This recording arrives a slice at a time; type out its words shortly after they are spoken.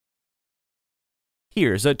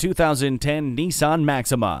Here's a 2010 Nissan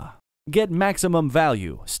Maxima. Get maximum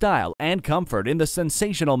value, style, and comfort in the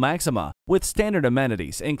sensational Maxima with standard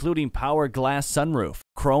amenities including power glass sunroof,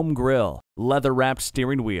 chrome grille, leather-wrapped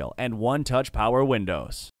steering wheel, and one-touch power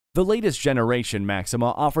windows. The latest generation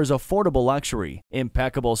Maxima offers affordable luxury,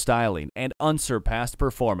 impeccable styling, and unsurpassed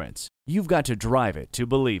performance. You've got to drive it to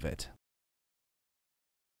believe it.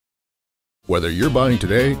 Whether you're buying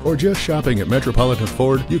today or just shopping at Metropolitan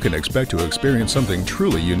Ford, you can expect to experience something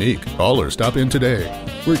truly unique. Call or stop in today.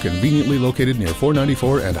 We're conveniently located near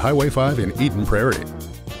 494 and Highway 5 in Eden Prairie.